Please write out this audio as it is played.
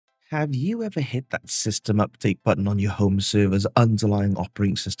Have you ever hit that system update button on your home server's underlying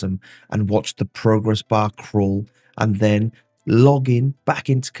operating system and watched the progress bar crawl and then log in back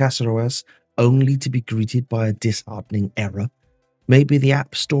into CasaOS only to be greeted by a disheartening error? Maybe the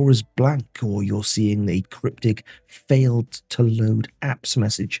App Store is blank or you're seeing a cryptic failed to load apps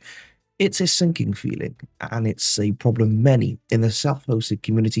message. It's a sinking feeling, and it's a problem many in the self-hosted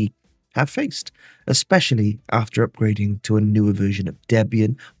community have faced, especially after upgrading to a newer version of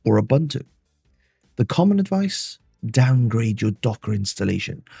Debian or Ubuntu. The common advice? Downgrade your Docker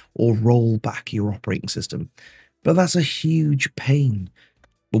installation or roll back your operating system. But that's a huge pain.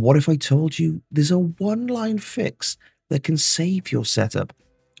 But what if I told you there's a one-line fix that can save your setup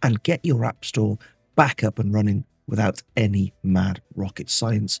and get your App Store back up and running without any mad rocket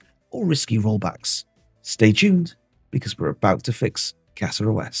science or risky rollbacks? Stay tuned, because we're about to fix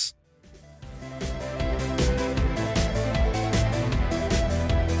CasaOS.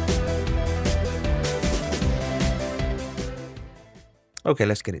 Okay,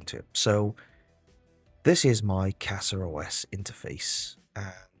 let's get into it. So this is my CasaOS interface,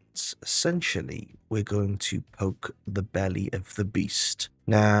 and essentially we're going to poke the belly of the beast.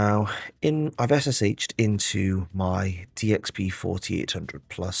 Now, I've SSH'd into my DXP 4800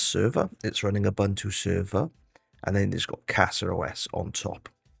 Plus server. It's running Ubuntu Server, and then it's got CasaOS on top.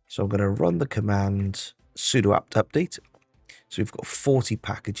 So I'm going to run the command sudo apt update. So we've got 40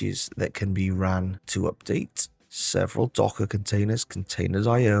 packages that can be ran to update. Several Docker containers,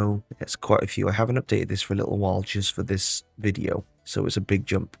 containers.io. It's quite a few. I haven't updated this for a little while just for this video, so it's a big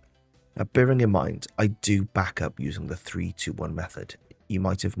jump. Now, bearing in mind, I do backup using the 3-2-1 method. You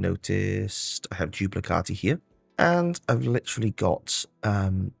might have noticed I have Duplicati here, and I've literally got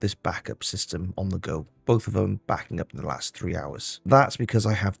this backup system on the go. Both of them backing up in the last 3 hours. That's because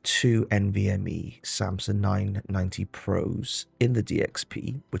I have two NVMe Samsung 990 Pros in the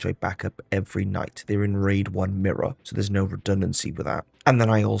DXP, which I back up every night. They're in RAID 1 mirror, so there's no redundancy with that. And then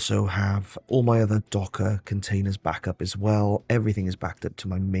I also have all my other Docker containers backup as well. Everything is backed up to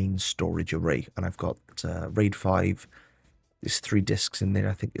my main storage array, and I've got RAID 5. There's 3 disks in there.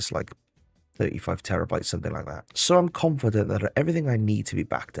 I think it's like 35 terabytes, something like that. So I'm confident that everything I need to be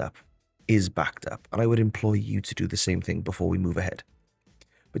backed up is backed up, and I would implore you to do the same thing before we move ahead.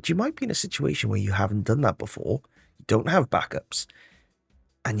 But you might be in a situation where you haven't done that before, you don't have backups,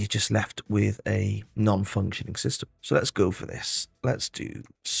 and you're just left with a non-functioning system. So let's go for this. Let's do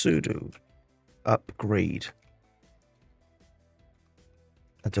sudo upgrade.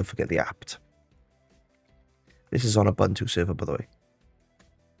 And don't forget the apt. This is on Ubuntu server, by the way.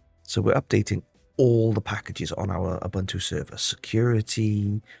 So we're updating all the packages on our Ubuntu server.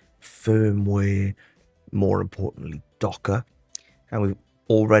 Security, firmware, more importantly, Docker. And we've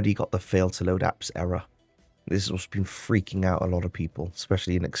already got the fail to load apps error. This has been freaking out a lot of people,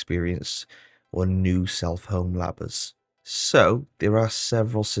 especially inexperienced or new self-home labbers. So there are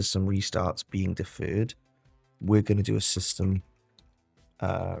several system restarts being deferred. We're going to do a system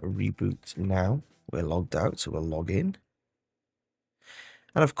reboot now. We're logged out, so we'll log in.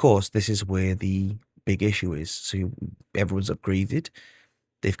 And of course, this is where the big issue is. So everyone's upgraded.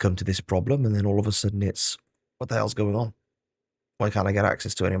 They've come to this problem, and then all of a sudden it's, what the hell's going on? Why can't I get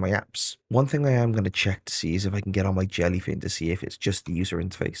access to any of my apps? One thing I am going to check to see is if I can get on my Jellyfin to see if it's just the user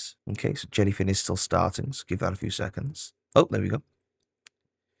interface. Okay, so Jellyfin is still starting, so give that a few seconds. Oh, there we go.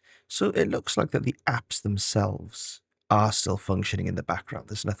 So it looks like that the apps themselves are still functioning in the background.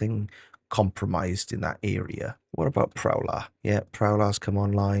 There's nothing compromised in that area. What about Prowler? Yeah, Prowler's come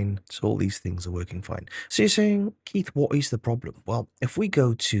online, so all these things are working fine. So you're saying, Keith, what is the problem? Well, if we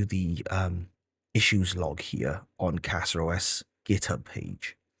go to the issues log here on CasaOS GitHub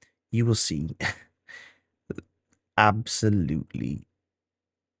page, you will see absolutely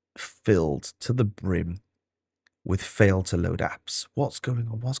filled to the brim with fail to load apps. What's going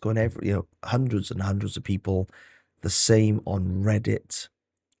on? What's going on? Hundreds and hundreds of people. The same on Reddit.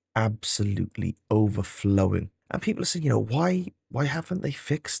 Absolutely overflowing. And people are saying, why haven't they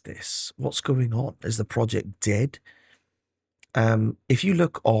fixed this? What's going on? Is the project dead? If you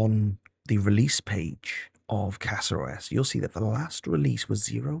look on the release page of CasaOS, you'll see that the last release was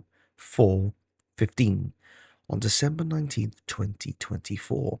 04/15 on December 19th,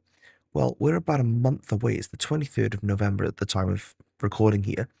 2024. Well, we're about a month away. It's the 23rd of November at the time of recording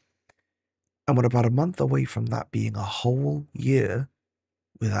here. And we're about a month away from that being a whole year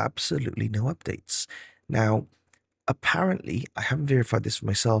with absolutely no updates. Now, apparently, I haven't verified this for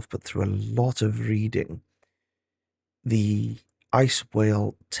myself, but through a lot of reading, the Ice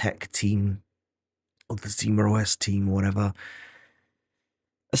Whale tech team, or the ZemoOS team, or whatever,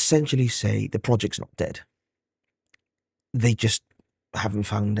 essentially say the project's not dead. They just haven't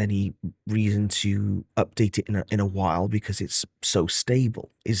found any reason to update it in a while because it's so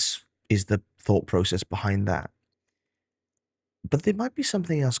stable, is the thought process behind that. But there might be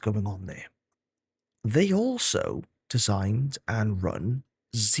something else going on there. They also designed and run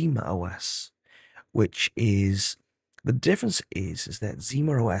CasaOS, which is, the difference is that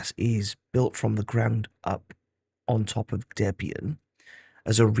CasaOS is built from the ground up on top of Debian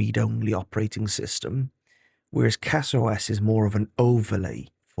as a read-only operating system, whereas CasaOS is more of an overlay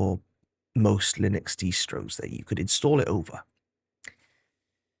for most Linux distros that you could install it over.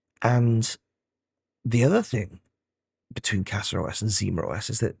 And the other thing between CasaOS and CasaOS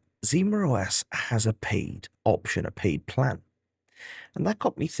is that CasaOS has a paid option, a paid plan. And that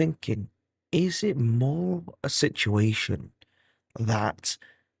got me thinking, is it more a situation that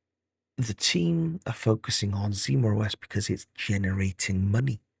the team are focusing on CasaOS because it's generating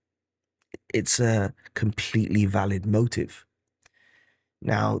money? It's a completely valid motive.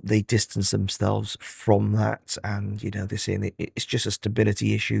 Now, they distance themselves from that, and, they're saying it's just a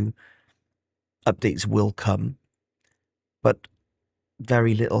stability issue. Updates will come, but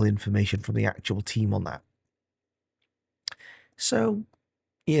very little information from the actual team on that. So,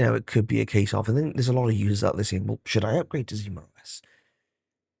 it could be a case of, I think there's a lot of users out there saying, well, should I upgrade to CasaOS?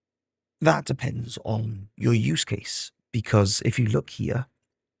 That depends on your use case, because if you look here,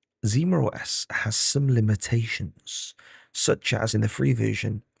 CasaOS has some limitations, such as in the free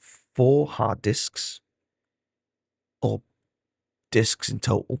version, 4 hard disks, or disks in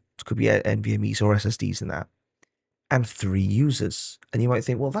total, it could be NVMe's or SSDs in that, and 3 users. And you might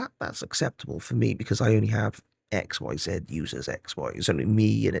think, well, that's acceptable for me because I only have XYZ users, XY. It's only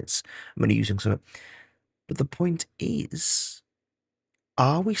me, and I'm only using some. But the point is,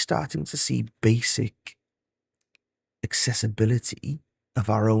 are we starting to see basic accessibility of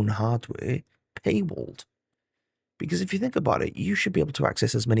our own hardware paywalled? Because if you think about it, you should be able to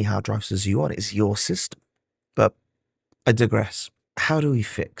access as many hard drives as you want. It's your system. But I digress. How do we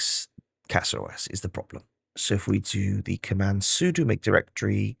fix CasaOS is the problem. So if we do the command sudo make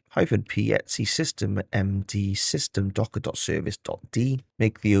directory -p etc system md system docker.service.d,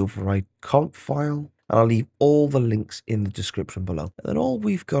 make the override conf file, and I'll leave all the links in the description below. And then all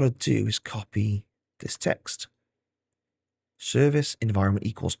we've got to do is copy this text. Service environment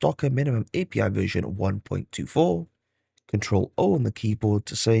equals docker minimum API version 1.24. Control O on the keyboard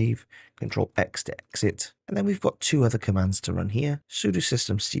to save, Control X to exit. And then we've got 2 other commands to run here: sudo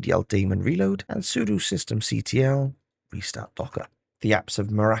system cdl daemon reload and sudo system ctl restart docker. The apps have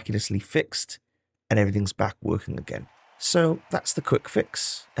miraculously fixed and everything's back working again. So that's the quick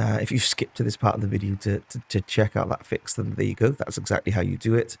fix. If you've skipped to this part of the video to check out that fix, then there you go. That's exactly how you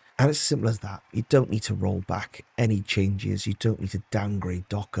do it. And it's as simple as that. You don't need to roll back any changes. You don't need to downgrade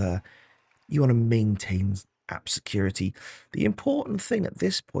Docker. You want to maintain app security. The important thing at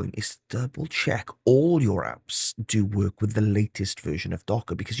this point is to double check all your apps do work with the latest version of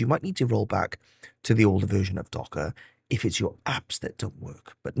Docker, because you might need to roll back to the older version of Docker if it's your apps that don't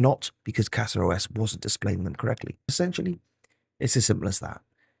work, but not because CasaOS wasn't displaying them correctly. Essentially, it's as simple as that.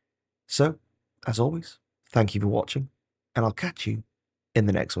 So, as always, thank you for watching, and I'll catch you in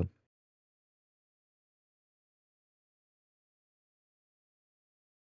the next one.